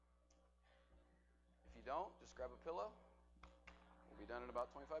don't, just grab a pillow. We'll be done in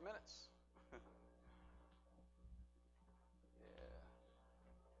about 25 minutes. Yeah.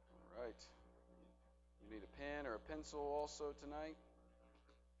 All right. You need a pen or a pencil also tonight.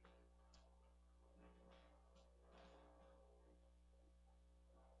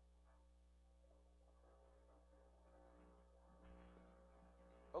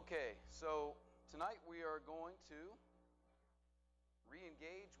 Okay, so tonight we are going to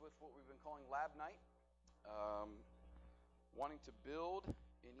re-engage with what we've been calling Lab Night. Wanting to build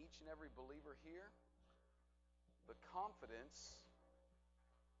in each and every believer here the confidence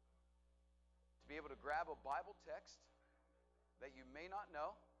to be able to grab a Bible text that you may not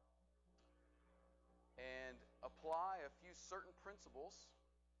know and apply a few certain principles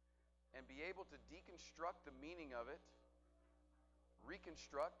and be able to deconstruct the meaning of it,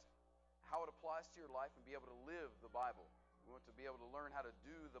 reconstruct how it applies to your life, and be able to live the Bible. We want to be able to learn how to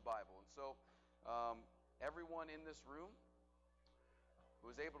do the Bible. And so everyone in this room who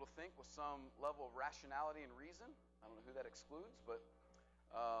is able to think with some level of rationality and reason, I don't know who that excludes, but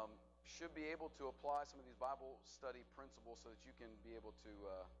should be able to apply some of these Bible study principles so that you can be able to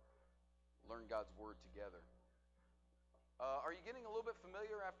learn God's Word together. Are you getting a little bit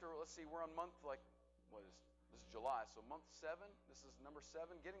familiar after, let's see, we're on month, this is July, so month 7, this is number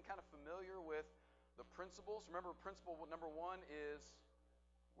 7, getting kind of familiar with the principles. Remember, principle number 1 is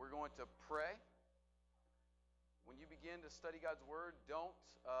we're going to pray. When you begin to study God's Word, don't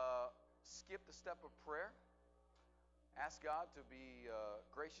skip the step of prayer. Ask God to be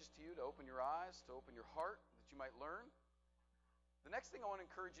gracious to you, to open your eyes, to open your heart, that you might learn. The next thing I want to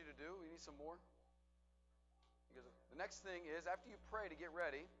encourage you to do, we need some more. Because the next thing is, after you pray to get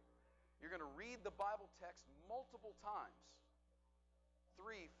ready, you're going to read the Bible text multiple times.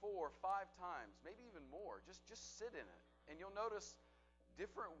 3, 4, 5 times, maybe even more. Just sit in it. And you'll notice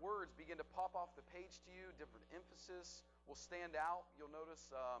different words begin to pop off the page to you. Different emphasis will stand out. You'll notice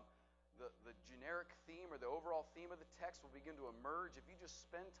the generic theme or the overall theme of the text will begin to emerge. If you just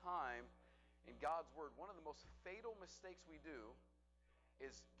spend time in God's Word, one of the most fatal mistakes we do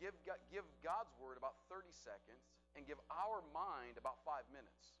is give God's Word about 30 seconds and give our mind about 5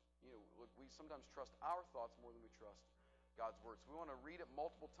 minutes. Look, we sometimes trust our thoughts more than we trust God's Word. So we want to read it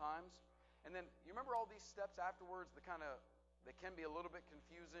multiple times. And then, you remember all these steps afterwards, they can be a little bit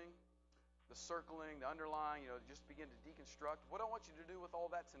confusing. The circling, the underline, just begin to deconstruct. What I want you to do with all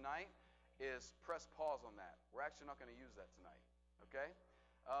that tonight is press pause on that. We're actually not going to use that tonight, okay?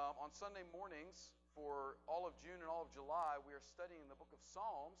 On Sunday mornings, for all of June and all of July, we are studying the book of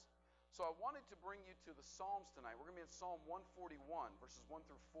Psalms. So I wanted to bring you to the Psalms tonight. We're going to be in Psalm 141, verses 1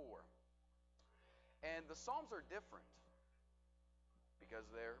 through 4. And the Psalms are different because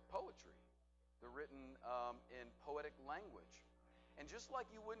they're poetry. They're written in poetic language. And just like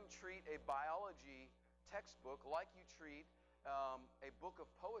you wouldn't treat a biology textbook like you treat a book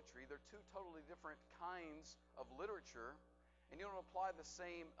of poetry, they're two totally different kinds of literature, and you don't apply the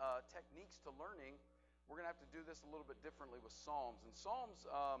same techniques to learning. We're going to have to do this a little bit differently with Psalms. And Psalms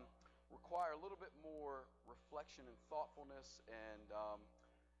require a little bit more reflection and thoughtfulness and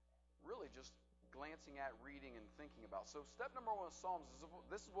really just glancing at, reading, and thinking about. So step number 1 of Psalms is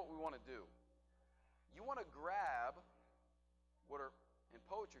this is what we want to do. You want to grab what are in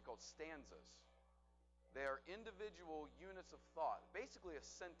poetry called stanzas. They are individual units of thought, basically a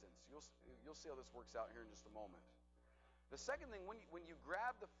sentence. You'll see how this works out here in just a moment. The second thing, when you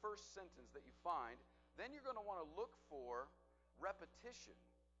grab the first sentence that you find, then you're going to want to look for repetition.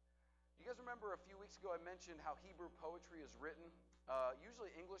 You guys remember a few weeks ago I mentioned how Hebrew poetry is written?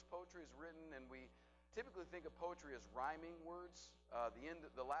 Usually English poetry is written, and we typically think of poetry as rhyming words.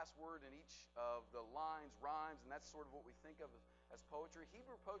 The last word in each of the lines rhymes, and that's sort of what we think of as poetry.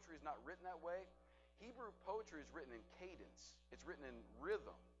 Hebrew poetry is not written that way. Hebrew poetry is written in cadence. It's written in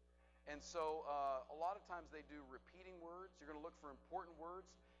rhythm. And so a lot of times they do repeating words. You're going to look for important words,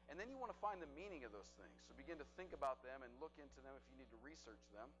 and then you want to find the meaning of those things. So begin to think about them and look into them if you need to research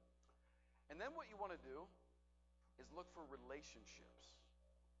them. And then what you want to do is look for relationships.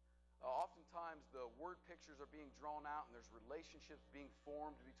 Oftentimes the word pictures are being drawn out and there's relationships being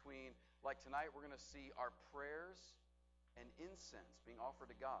formed between, like tonight we're going to see our prayers and incense being offered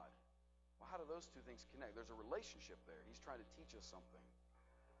to God. Well, how do those two things connect? There's a relationship there. He's trying to teach us something.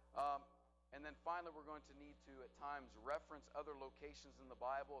 And then finally we're going to need to at times reference other locations in the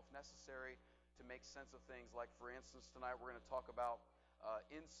Bible if necessary to make sense of things. Like for instance tonight we're going to talk about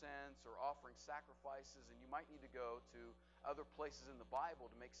incense or offering sacrifices, and you might need to go to other places in the Bible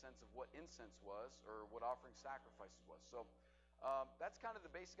to make sense of what incense was or what offering sacrifices was. So that's kind of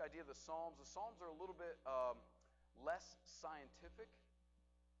the basic idea of the Psalms. The Psalms are a little bit less scientific,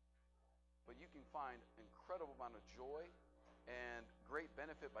 but you you can find incredible amount of joy and great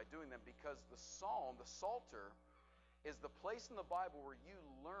benefit by doing them, because the psalm, the Psalter, is the place in the Bible where you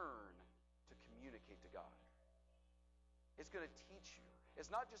learn to communicate to God. It's going to teach you.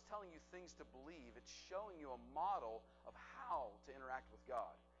 It's not just telling you things to believe. It's showing you a model of how to interact with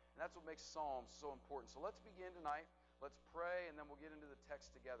God. And that's what makes Psalms so important. So let's begin tonight. Let's pray, and then we'll get into the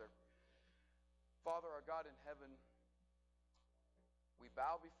text together. Father, our God in heaven, we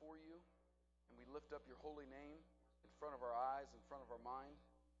bow before you, and we lift up your holy name in front of our eyes, in front of our mind.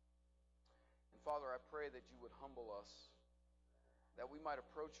 And Father, I pray that you would humble us, that we might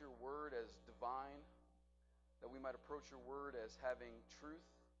approach your word as divine, that we might approach your word as having truth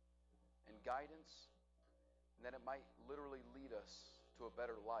and guidance, and that it might literally lead us to a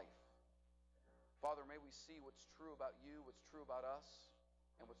better life. Father, may we see what's true about you, what's true about us,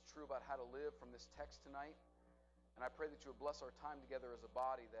 and what's true about how to live from this text tonight. And I pray that you would bless our time together as a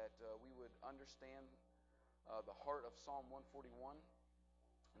body, that we would understand the heart of Psalm 141,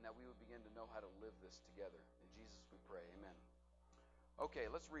 and that we would begin to know how to live this together. In Jesus we pray, amen. Okay,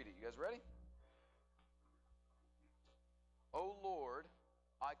 let's read it. You guys ready? O Lord,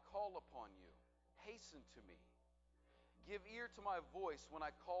 I call upon you. Hasten to me. Give ear to my voice when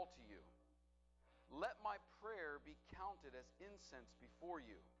I call to you. Let my prayer be counted as incense before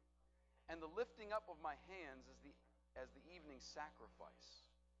you, and the lifting up of my hands as the evening sacrifice.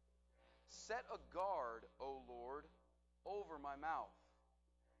 Set a guard, O Lord, over my mouth.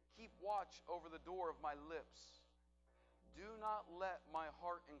 Keep watch over the door of my lips. Do not let my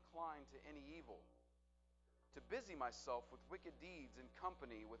heart incline to any evil, to busy myself with wicked deeds in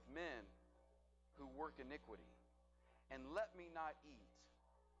company with men who work iniquity, and let me not eat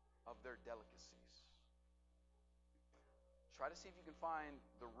of their delicacies. Try to see if you can find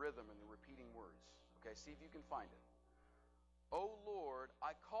the rhythm in the repeating words. Okay, see if you can find it. O Lord,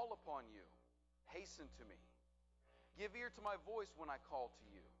 I call upon you. Hasten to me. Give ear to my voice when I call to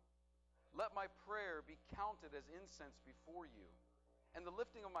you. Let my prayer be counted as incense before you, and the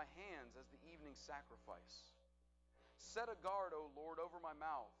lifting of my hands as the evening sacrifice. Set a guard, O Lord, over my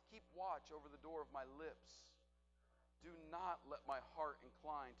mouth. Keep watch over the door of my lips. Do not let my heart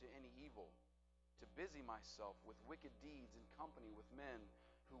incline to any evil, to busy myself with wicked deeds in company with men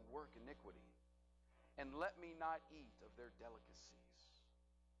who work iniquity, and let me not eat of their delicacies.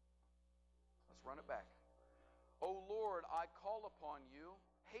 Let's run it back. O Lord, I call upon you.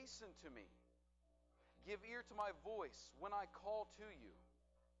 Hasten to me. Give ear to my voice when I call to you.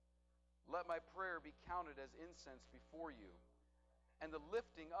 Let my prayer be counted as incense before you, and the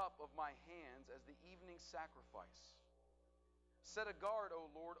lifting up of my hands as the evening sacrifice. Set a guard,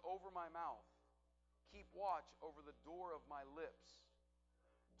 O Lord, over my mouth. Keep watch over the door of my lips.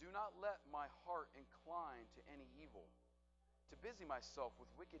 Do not let my heart incline to any evil, to busy myself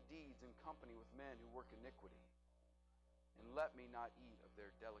with wicked deeds in company with men who work iniquity, and let me not eat of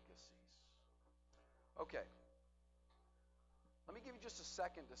their delicacies. Okay. Let me give you just a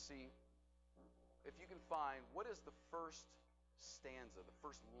second to see if you can find what is the first stanza, the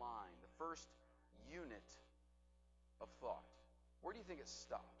first line, the first unit of thought. Where do you think it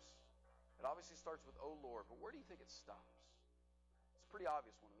stops? It obviously starts with O Lord, but where do you think it stops? It's a pretty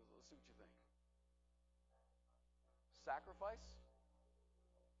obvious one. Let's see what you think. Sacrifice?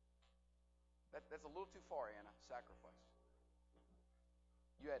 That's a little too far, Anna. Sacrifice.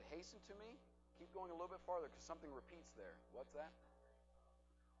 You had hasten to me. Keep going a little bit farther because something repeats there. What's that?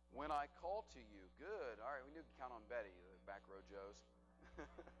 When I call to you. Good. All right, we knew to count on Betty, the back row Joes.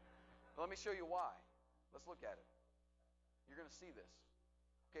 Let me show you why. Let's look at it. You're going to see this.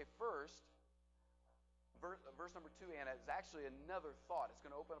 Okay, first, verse number 2, Anna, is actually another thought. It's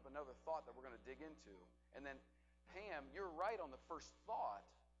going to open up another thought that we're going to dig into. And then, Pam, you're right on the first thought.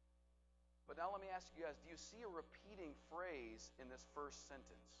 But now let me ask you guys, do you see a repeating phrase in this first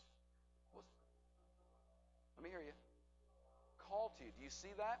sentence? Let me hear you. Call to you. Do you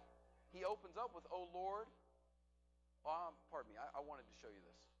see that? He opens up with, O Lord. Pardon me, I wanted to show you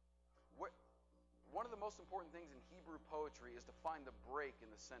this. One of the most important things in Hebrew poetry is to find the break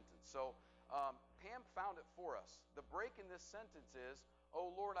in the sentence. So Pam found it for us. The break in this sentence is,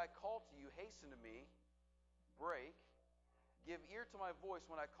 O Lord, I call to you, hasten to me. Break. Give ear to my voice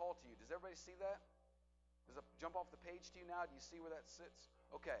when I call to you. Does everybody see that? Does it jump off the page to you now? Do you see where that sits?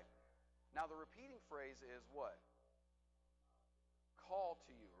 Okay. Now the repeating phrase is what? Call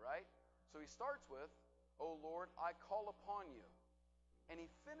to you, right? So he starts with, O Lord, I call upon you. And he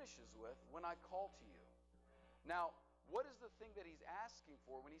finishes with, when I call to you. Now, what is the thing that he's asking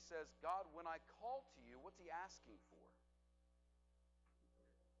for when he says, God, when I call to you, what's he asking for?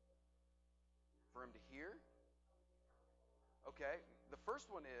 For him to hear? Okay, the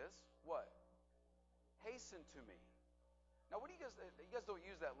first one is, what? hasten to me. Now, what do you guys don't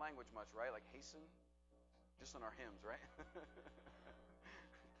use that language much, right? Like hasten, just in our hymns, right?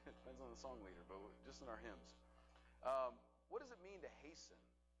 It depends on the song leader, but just in our hymns. What does it mean to hasten?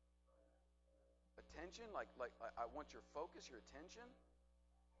 Attention, like I want your focus, your attention.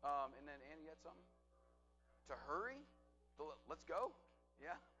 And then Annie, you had something? To hurry? Let's go?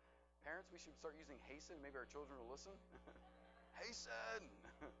 Yeah? Parents, we should start using hasten. Maybe our children will listen. Hasten!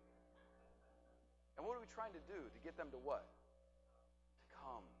 And what are we trying to do? To get them to what? To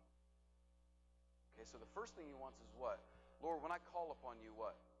come. Okay, so the first thing he wants is what? Lord, when I call upon you,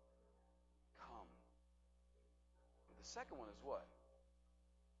 what? Come. But the second one is what?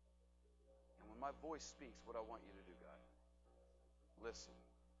 And when my voice speaks, what I want you to do, God? Listen.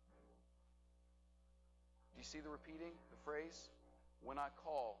 Do you see the repeating, the phrase? When I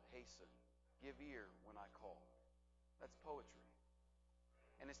call, hasten. Give ear when I call. That's poetry.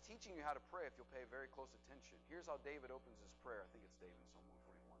 And it's teaching you how to pray if you'll pay very close attention. Here's how David opens his prayer. I think it's David in Psalm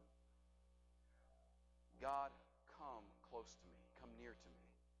 141. God, come close to me. Come near to me.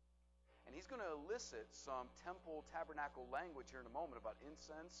 And he's going to elicit some temple, tabernacle language here in a moment about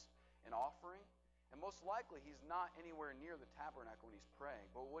incense and offering. And most likely he's not anywhere near the tabernacle when he's praying.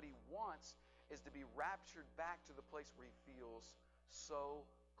 But what he wants is to be raptured back to the place where he feels so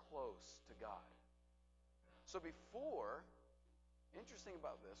close to God. So before, interesting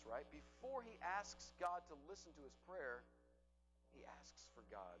about this, right? Before he asks God to listen to his prayer, he asks for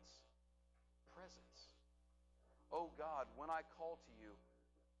God's presence. Oh God, when I call to you,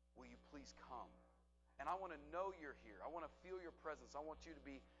 will you please come? And I want to know you're here. I want to feel your presence. I want you to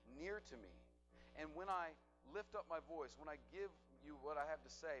be near to me. And when I lift up my voice, when I give you what I have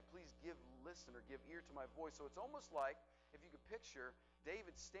to say, please listen or give ear to my voice. So it's almost like, if you could picture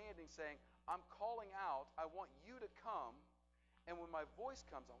David standing saying, I'm calling out, I want you to come, and when my voice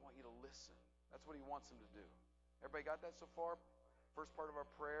comes, I want you to listen. That's what he wants him to do. Everybody got that so far? First part of our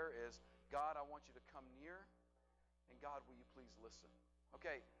prayer is, God, I want you to come near, and God, will you please listen?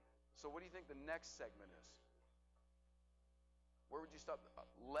 Okay, so what do you think the next segment is? Where would you stop?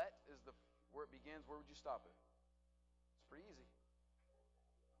 Let is where it begins. Where would you stop it? It's pretty easy.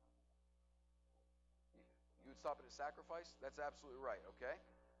 You would stop it at sacrifice? That's absolutely right, okay?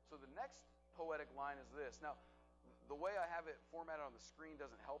 So the next poetic line is this. Now, the way I have it formatted on the screen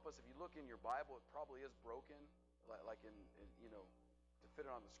doesn't help us. If you look in your Bible, it probably is broken. Like in to fit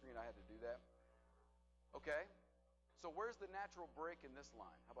it on the screen, I had to do that. Okay? So where's the natural break in this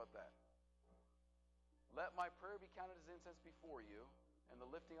line? How about that? Let my prayer be counted as incense before you, and the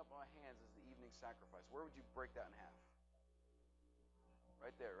lifting up of my hands is the evening sacrifice. Where would you break that in half?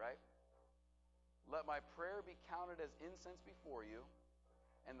 Right there, right? Let my prayer be counted as incense before you,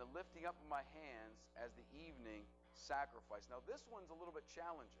 and the lifting up of my hands as the evening sacrifice. Now this one's a little bit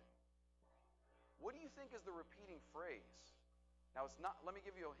challenging. What do you think is the repeating phrase? Now it's not, let me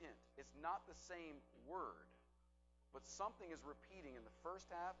give you a hint. It's not the same word, but something is repeating in the first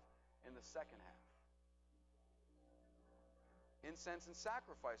half and the second half. Incense and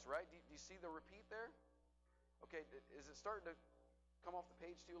sacrifice, right? Do you see the repeat there? Okay, is it starting to come off the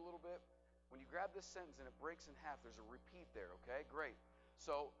page to you a little bit? When you grab this sentence and it breaks in half, there's a repeat there, okay? Great.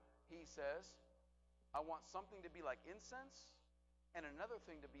 So he says, I want something to be like incense and another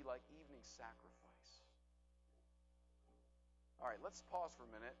thing to be like evening sacrifice. All right, let's pause for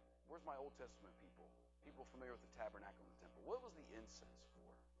a minute. Where's my Old Testament people? People familiar with the tabernacle and the temple. What was the incense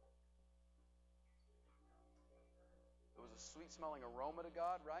for? It was a sweet-smelling aroma to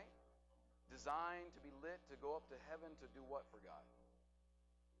God, right? Designed to be lit, to go up to heaven, to do what for God?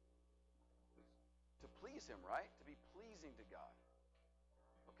 To please him, right? To be pleasing to God.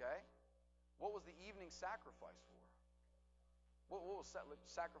 Okay? What was the evening sacrifice for? What was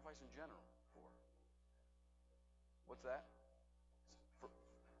sacrifice in general for? What's that?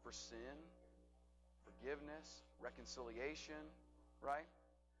 For sin, forgiveness, reconciliation, right?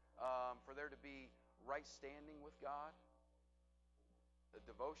 For there to be right standing with God, the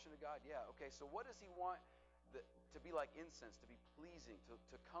devotion to God. Yeah, okay, so what does he want to be like incense, to be pleasing,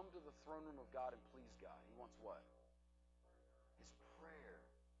 to come to the throne room of God and please God? He wants what? His prayer.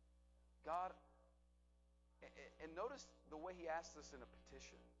 God, and notice the way he asks this in a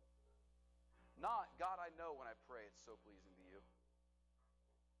petition. Not, God, I know when I pray it's so pleasing to you.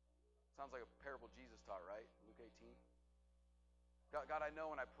 Sounds like a parable Jesus taught, right? Luke 18. God, I know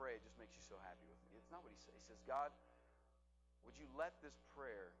when I pray it just makes you so happy with me. It's not what he says. He says, God, would you let this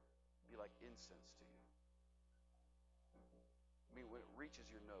prayer be like incense to you? I mean, when it reaches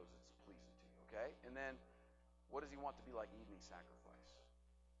your nose, it's pleasing to you, okay? And then, what does he want to be like evening sacrifice?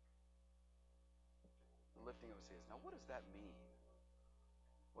 The lifting of his hands. Now, what does that mean?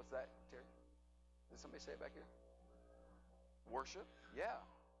 What's that, Terry? Did somebody say it back here? Worship, yeah.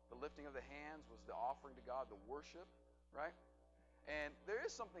 The lifting of the hands was the offering to God, the worship, right? And there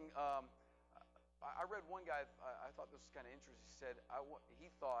is something, I read one guy, I thought this was kind of interesting. He said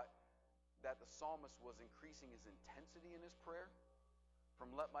he thought that the psalmist was increasing his intensity in his prayer,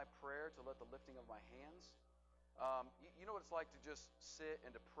 from let my prayer to let the lifting of my hands. You know what it's like to just sit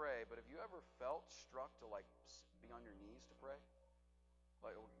and to pray, but have you ever felt struck to like be on your knees to pray?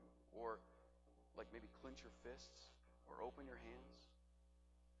 Like, or like maybe clench your fists or open your hands?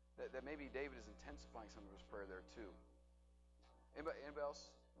 That maybe David is intensifying some of his prayer there too. Anybody else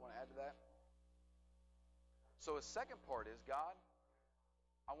want to add to that? So his second part is, God,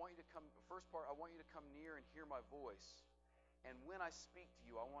 I want you to come, first part, I want you to come near and hear my voice. And when I speak to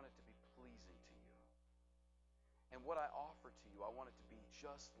you, I want it to be pleasing to you. And what I offer to you, I want it to be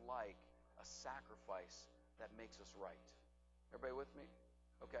just like a sacrifice that makes us right. Everybody with me?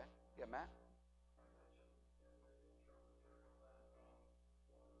 Okay. Yeah, Matt?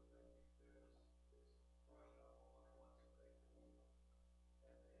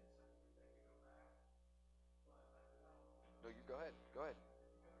 No, you go ahead. Go ahead.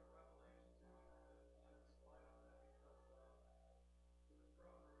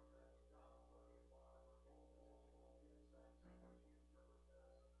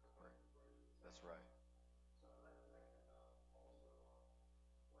 That's right.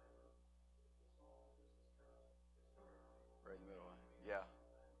 Right in the middle. Yeah,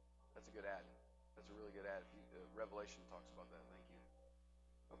 that's a good ad. That's a really good ad. Revelation talks about that. Thank you.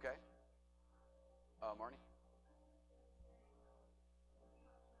 Okay. Marnie?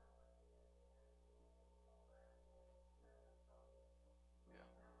 Yeah.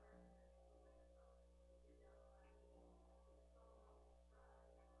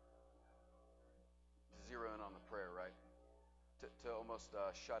 To zero in on the prayer, right? To almost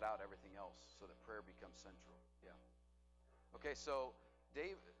shut out everything else so that prayer becomes central. Yeah. Okay, so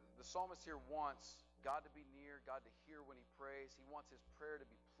the psalmist here wants God to be near, God to hear when he prays. He wants his prayer to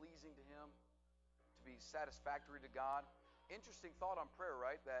be pleasing to him, to be satisfactory to God. Interesting thought on prayer,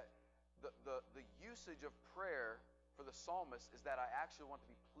 right? That the usage of prayer for the psalmist is that I actually want to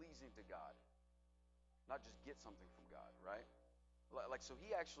be pleasing to God, not just get something from God, right? Like, so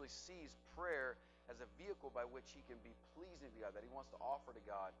he actually sees prayer as a vehicle by which he can be pleasing to God, that he wants to offer to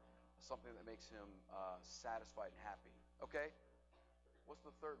God something that makes him satisfied and happy. Okay? What's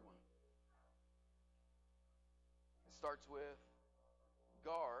the third one? It starts with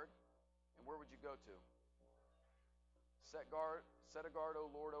guard, and where would you go to? Set a guard, O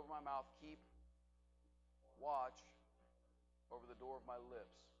Lord, over my mouth. Keep watch over the door of my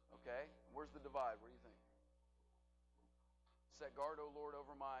lips. Okay? Where's the divide? What do you think? Set guard, O Lord,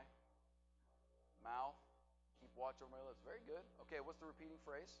 over my mouth. Keep watch over my lips. Very good. Okay, what's the repeating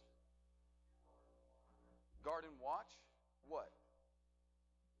phrase? Guard and watch. What?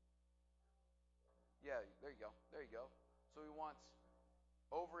 Yeah, there you go. There you go. So he wants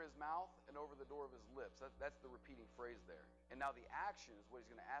over his mouth and over the door of his lips. That's the repeating phrase there. And now the action is what he's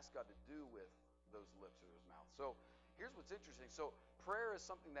going to ask God to do with those lips or his mouth. So here's what's interesting. So prayer is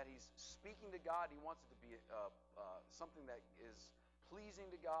something that he's speaking to God. He wants it to be something that is pleasing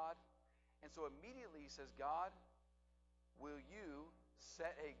to God. And so immediately he says, God, will you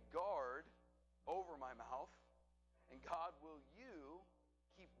set a guard over my mouth? And God, will you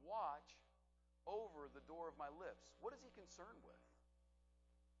keep watch over the door of my lips? What is he concerned with?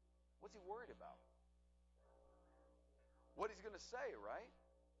 What's he worried about? What he's going to say, right?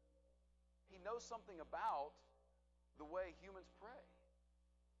 He knows something about the way humans pray.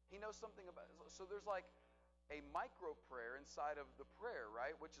 He knows something about, so there's like a micro prayer inside of the prayer,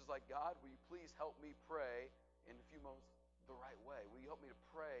 right? Which is like, God, will you please help me pray in a few moments the right way? Will you help me to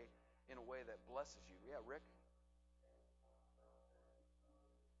pray in a way that blesses you? Yeah, Rick?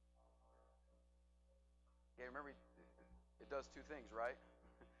 Yeah, remember, it does two things, right?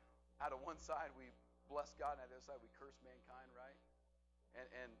 Out of one side, we bless God, and out of the other side, we curse mankind, right?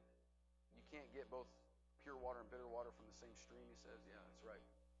 And you can't get both pure water and bitter water from the same stream, he says. Yeah, that's right.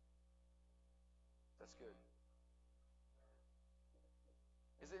 That's good.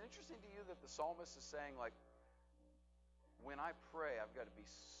 Is it interesting to you that the psalmist is saying, like, when I pray, I've got to be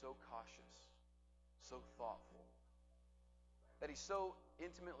so cautious, so thoughtful, that he's so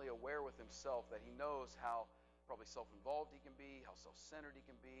intimately aware with himself that he knows how probably self-involved he can be, how self-centered he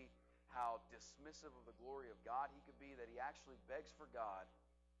can be, how dismissive of the glory of God he could be, that he actually begs for God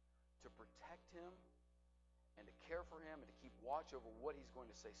to protect him and to care for him and to keep watch over what he's going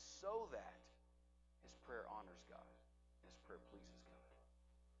to say so that his prayer honors God and his prayer pleases God.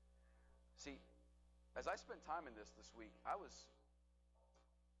 See, as I spent time in this week, I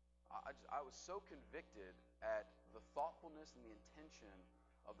I was so convicted at the thoughtfulness and the intention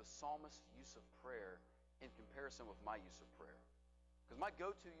of the psalmist's use of prayer in comparison with my use of prayer. Because my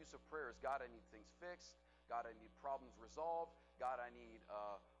go-to use of prayer is, God, I need things fixed. God, I need problems resolved. God, I need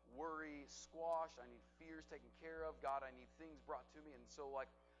worry squashed. I need fears taken care of. God, I need things brought to me. And so, like,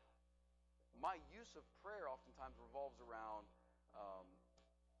 my use of prayer oftentimes revolves around,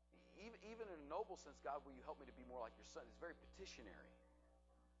 even in a noble sense, God, will you help me to be more like your son? It's very petitionary.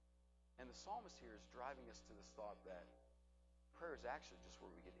 And the psalmist here is driving us to this thought that prayer is actually just where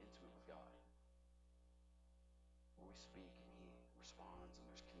we get intimate with God, where we speak and he responds and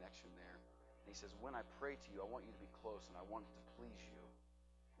there's connection there. And he says, when I pray to you, I want you to be close and I want it to please you.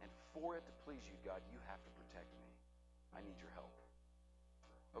 And for it to please you, God, you have to protect me. I need your help.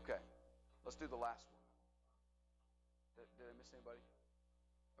 Okay, let's do the last one. Did I miss anybody?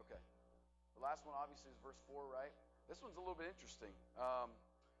 Okay. The last one obviously is verse 4, right? This one's a little bit interesting.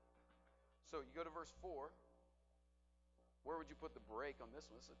 So you go to verse 4. Where would you put the break on this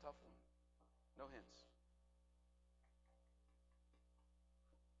one? This is a tough one. No hints.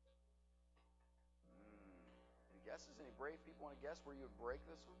 Any guesses? Any brave people want to guess where you would break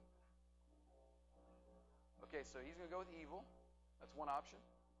this one? Okay, so he's going to go with evil. That's one option.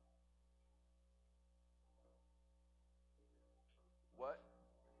 What?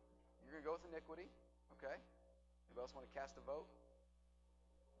 You're going to go with iniquity. Okay. Anybody else want to cast a vote?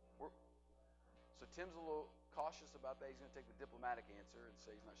 So Tim's a little cautious about that. He's going to take the diplomatic answer and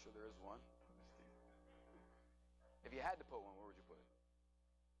say he's not sure there is one. If you had to put one, where would you put it?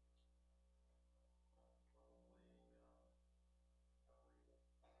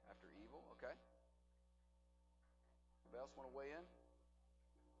 After evil, okay. Anybody else want to weigh in?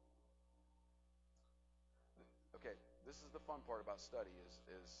 Okay, this is the fun part about study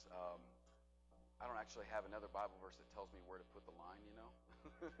is I don't actually have another Bible verse that tells me where to put the line, you know?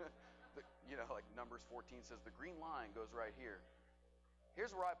 Like Numbers 14 says, the green line goes right here.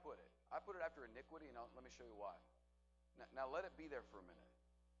 Here's where I put it. I put it after iniquity, and let me show you why. Now let it be there for a minute.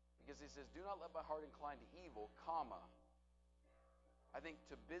 Because he says, do not let my heart incline to evil, comma. I think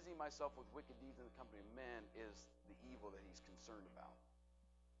to busy myself with wicked deeds in the company of men is the evil that he's concerned about.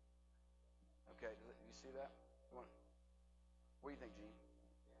 Okay, you see that? What do you think, Gene?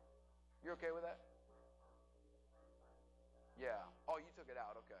 You're okay with that? Yeah. Oh, you took it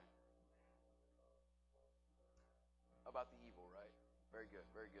out. Okay. About the evil, right? Very good.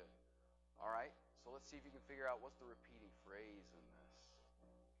 Very good. All right. So let's see if you can figure out what's the repeating phrase in this.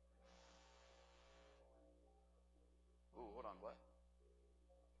 Ooh, hold on. What?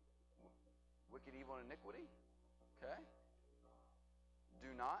 Wicked, evil, and iniquity? Okay.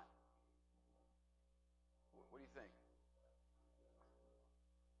 Do not. What do you think?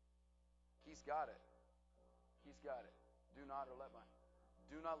 He's got it. He's got it. Do not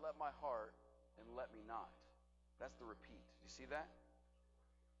let my heart and let me not. That's the repeat. Do you see that?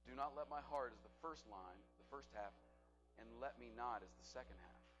 Do not let my heart is the first line, the first half, and let me not is the second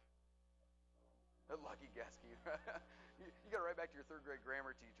half. Lucky Gasky. You got to write back to your third grade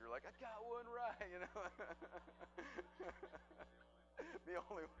grammar teacher like, I got one right, you know. The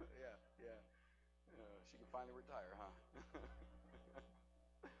only one, yeah. She can finally retire, huh?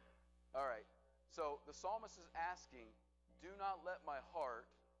 All right. So the psalmist is asking, do not let my heart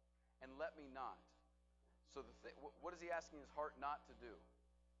and let me not. So what is he asking his heart not to do?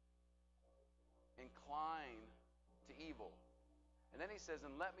 Incline to evil. And then he says,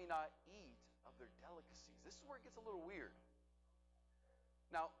 and let me not eat of their delicacies. This is where it gets a little weird.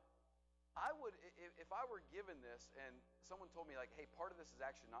 Now, I would, if I were given this and someone told me like, hey, part of this is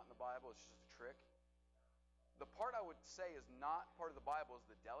actually not in the Bible, it's just a trick. The part I would say is not part of the Bible is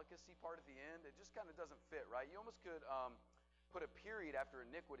the delicacy part at the end. It just kind of doesn't fit, right? You almost could put a period after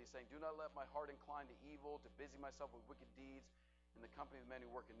iniquity saying, do not let my heart incline to evil, to busy myself with wicked deeds in the company of men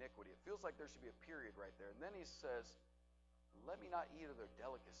who work iniquity. It feels like there should be a period right there. And then he says, let me not eat of their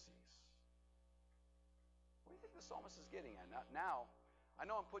delicacies. What do you think the psalmist is getting at? Now, I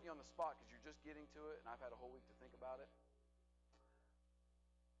know I'm putting you on the spot because you're just getting to it and I've had a whole week to think about it.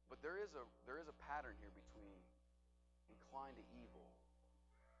 But there is a pattern here between inclined to evil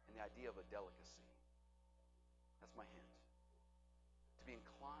and the idea of a delicacy. That's my hint. To be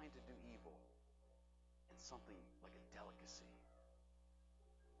inclined to do evil and something like a delicacy.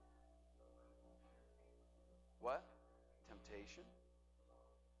 What? Temptation?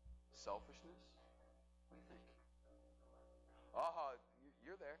 Selfishness? What do you think?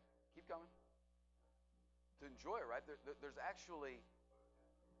 You're there. Keep coming. To enjoy it, right? There's actually,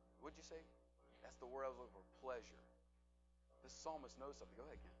 what'd you say? That's the word I was looking for, pleasure. This psalmist knows something. Go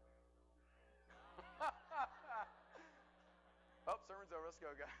ahead, Ken. Oh, sermon's over. Let's go,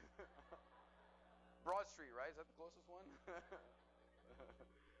 guys. Broad Street, right? Is that the closest one?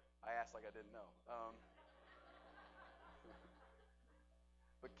 I asked like I didn't know.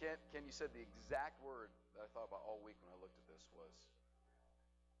 But Ken, you said the exact word that I thought about all week when I looked at this was,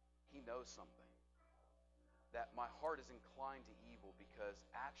 he knows something. That my heart is inclined to evil because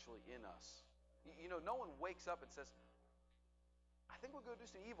actually in us, no one wakes up and says, I think we'll go do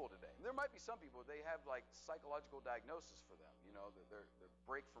some evil today. And there might be some people, they have like psychological diagnosis for them, they're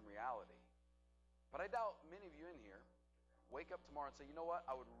break from reality. But I doubt many of you in here wake up tomorrow and say, you know what,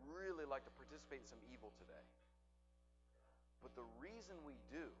 I would really like to participate in some evil today. But the reason we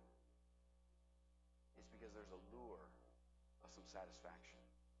do is because there's a lure of some satisfaction.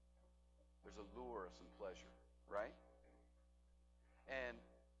 There's a lure of some pleasure, right? And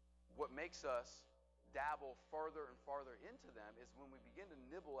what makes us dabble farther and farther into them is when we begin to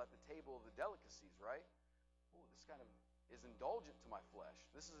nibble at the table of the delicacies, right? Oh, this kind of is indulgent to my flesh.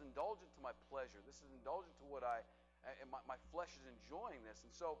 This is indulgent to my pleasure. This is indulgent to what my flesh is enjoying this.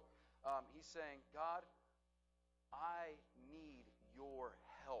 And so he's saying, God, I need your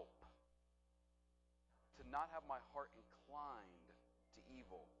help to not have my heart inclined to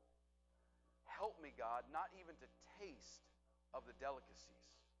evil. Help me, God, not even to taste of the delicacies,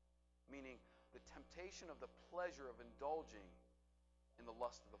 meaning the temptation of the pleasure of indulging in the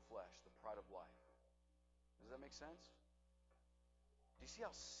lust of the flesh, the pride of life. Does that make sense? Do you see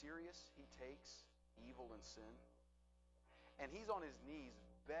how serious he takes evil and sin? And he's on his knees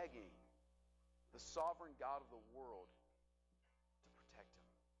begging the sovereign God of the world to protect him,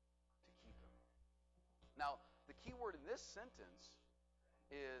 to keep him. Now, the key word in this sentence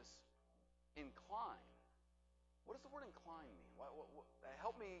is incline. What does the word incline mean?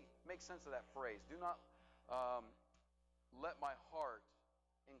 Help me make sense of that phrase. Do not let my heart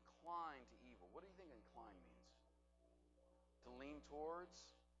incline to evil. What do you think incline means? To lean towards?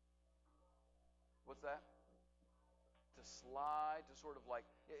 What's that? To slide, to sort of like,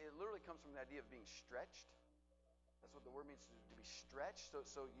 it literally comes from the idea of being stretched. That's what the word means, to be stretched.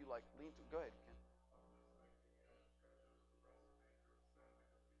 So you like lean to, go ahead, Ken.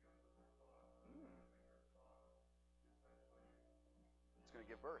 It's going to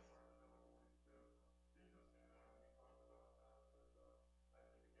give birth.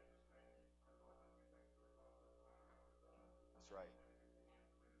 That's right.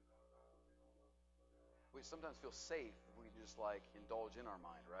 We sometimes feel safe if we just like indulge in our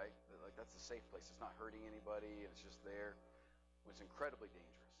mind, right? Like that's a safe place. It's not hurting anybody, and it's just there. It's incredibly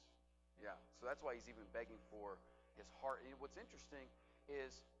dangerous. Yeah. So that's why he's even begging for his heart. And what's interesting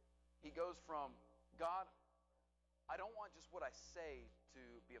is he goes from, God, I don't want just what I say to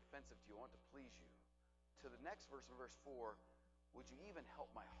be offensive to you. I want to please you. To the next verse, in verse 4, would you even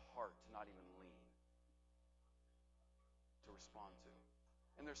help my heart to not even lean, to respond to?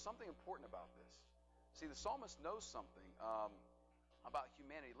 And there's something important about this. See, the psalmist knows something about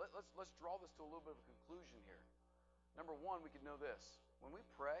humanity. Let's draw this to a little bit of a conclusion here. Number one, we could know this. When we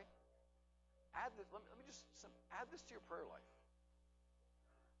pray, let me just add this to your prayer life.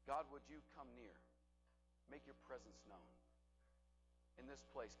 God, would you come near? Make your presence known. In this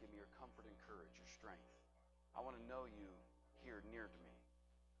place, give me your comfort and courage, your strength. I want to know you here near to me.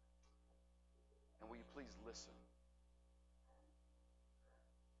 And will you please listen?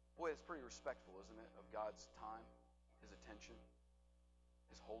 Boy, it's pretty respectful, isn't it, of God's time, his attention,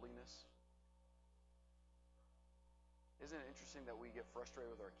 his holiness. Isn't it interesting that we get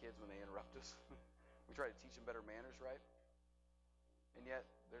frustrated with our kids when they interrupt us? We try to teach them better manners, right? And yet,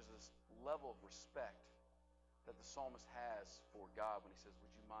 there's this level of respect that the psalmist has for God when he says,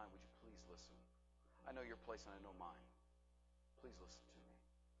 would you mind, would you please listen? I know your place and I know mine. Please listen to me.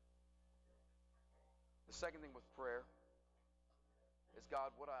 The second thing with prayer is,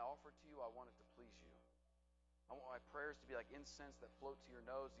 God, what I offer to you, I want it to please you. I want my prayers to be like incense that float to your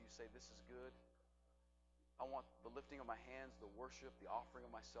nose. Do you say, this is good? I want the lifting of my hands, the worship, the offering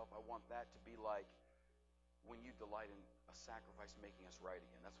of myself. I want that to be like when you delight in a sacrifice making us right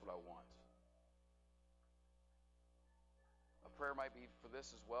again. That's what I want. A prayer might be for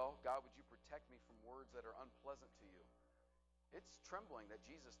this as well. God, would you protect me from words that are unpleasant to you? It's trembling that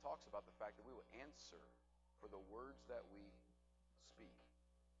Jesus talks about the fact that we will answer for the words that we speak.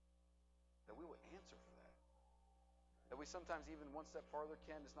 That we will answer for that. That we sometimes even one step farther,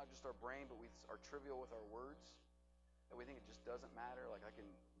 Ken, it's not just our brain, but we are trivial with our words. That we think it just doesn't matter. Like I can,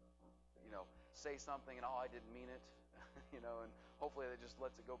 say something and I didn't mean it. And hopefully that just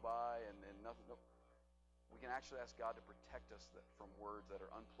lets it go by and nothing. No. We can actually ask God to protect us from words that are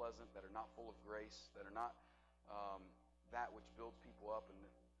unpleasant, that are not full of grace, that are not that which builds people up and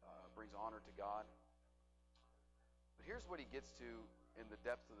brings honor to God. But here's what he gets to in the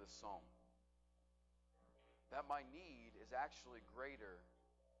depth of this psalm. That my need is actually greater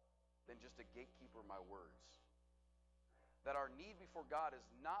than just a gatekeeper of my words. That our need before God is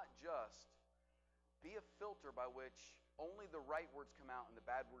not just be a filter by which only the right words come out and the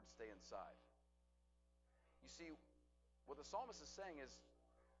bad words stay inside. You see, what the psalmist is saying is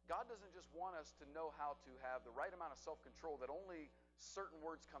God doesn't just want us to know how to have the right amount of self-control, that only certain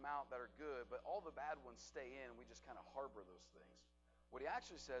words come out that are good, but all the bad ones stay in, and we just kind of harbor those things. What he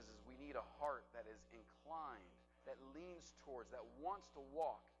actually says is we need a heart that is inclined, that leans towards, that wants to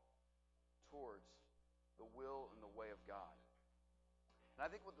walk towards the will and the way of God. And I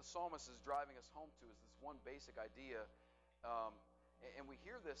think what the psalmist is driving us home to is this one basic idea, and we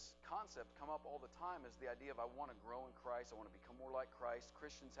hear this concept come up all the time, is the idea of I want to grow in Christ, I want to become more like Christ.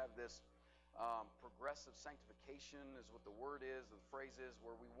 Christians have this progressive sanctification is what the word is, the phrase is,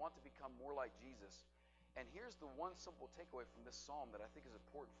 where we want to become more like Jesus. And here's the one simple takeaway from this psalm that I think is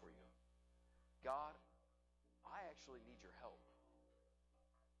important for you. God, I actually need your help.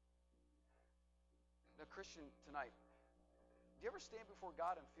 Now, Christian, tonight, do you ever stand before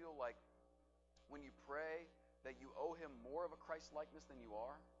God and feel like when you pray that you owe him more of a Christ-likeness than you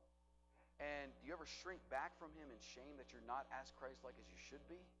are? And do you ever shrink back from him in shame that you're not as Christ-like as you should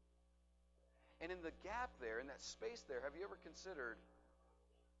be? And in the gap there, in that space there, have you ever considered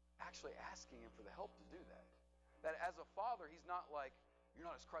actually asking him for the help to do that? That as a father, he's not like, you're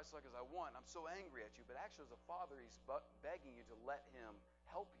not as Christ-like as I want, I'm so angry at you. But actually, as a father, he's begging you to let him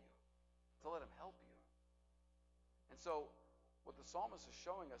help you, to let him help you. And so, what the psalmist is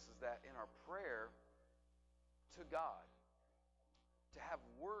showing us is that in our prayer to God, to have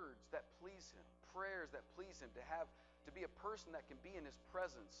words that please him, prayers that please him, to be a person that can be in his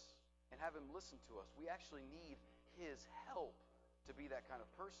presence and have him listen to us, we actually need his help to be that kind of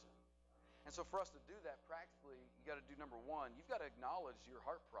person. And so for us to do that practically, you got to do number one, you've got to acknowledge your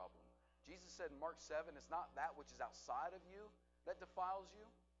heart problem. Jesus said in Mark 7, it's not that which is outside of you that defiles you,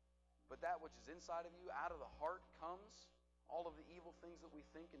 but that which is inside of you. Out of the heart comes all of the evil things that we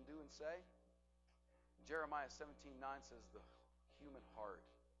think and do and say. Jeremiah 17:9 says the human heart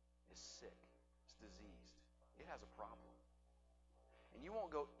is sick, it's diseased, it has a problem. And you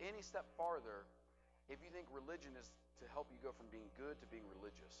won't go any step farther if you think religion is to help you go from being good to being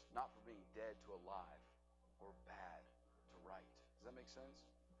religious, not from being dead to alive or bad to right. Does that make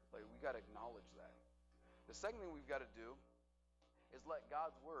sense? Like, we got to acknowledge that. The second thing we've got to do is let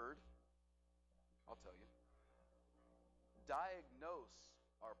God's word, I'll tell you, diagnose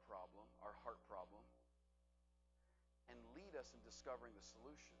our problem, our heart problem, and lead us in discovering the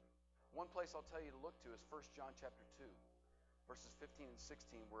solution. One place I'll tell you to look to is 1 John chapter 2, verses 15 and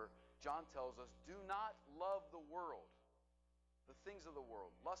 16, where John tells us, do not love the world, the things of the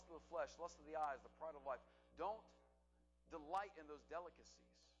world, lust of the flesh, lust of the eyes, the pride of life. Don't delight in those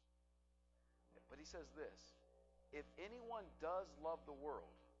delicacies. But he says this, if anyone does love the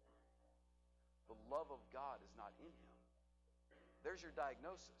world, the love of God is not in him. There's your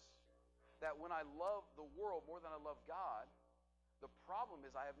diagnosis. That when I love the world more than I love God, the problem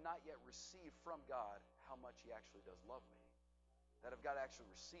is I have not yet received from God how much he actually does love me. That I've got to actually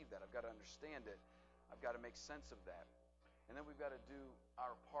receive that. I've got to understand it. I've got to make sense of that. And then we've got to do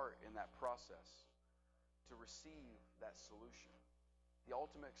our part in that process to receive that solution. The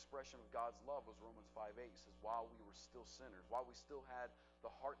ultimate expression of God's love was Romans 5:8. It says, while we were still sinners, while we still had the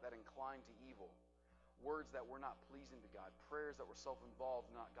heart that inclined to evil, words that were not pleasing to God, prayers that were self-involved,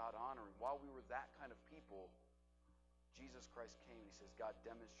 not God-honoring, while we were that kind of people, Jesus Christ came and he says God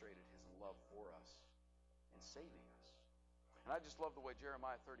demonstrated his love for us in saving us. And I just love the way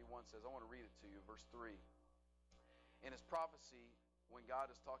Jeremiah 31 says, I want to read it to you, verse 3. In his prophecy, when God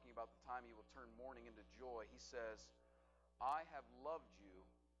is talking about the time he will turn mourning into joy, he says, I have loved you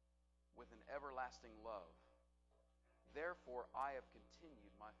with an everlasting love. Therefore, I have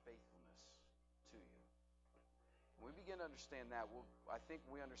continued my faithfulness to you. When we begin to understand that, I think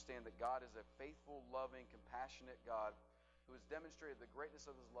we understand that God is a faithful, loving, compassionate God who has demonstrated the greatness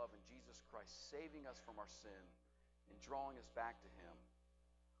of his love in Jesus Christ, saving us from our sin and drawing us back to him.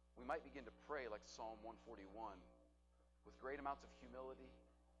 We might begin to pray like Psalm 141, with great amounts of humility,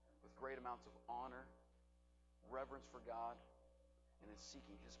 with great amounts of honor, reverence for God, and in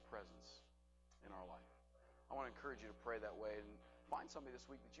seeking his presence in our life. I want to encourage you to pray that way and find somebody this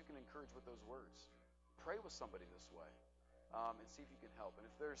week that you can encourage with those words. Pray with somebody this way and see if you can help. And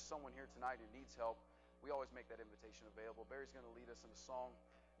if there's someone here tonight who needs help, we always make that invitation available. Barry's going to lead us in a song,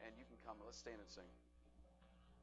 and you can come. Let's stand and sing.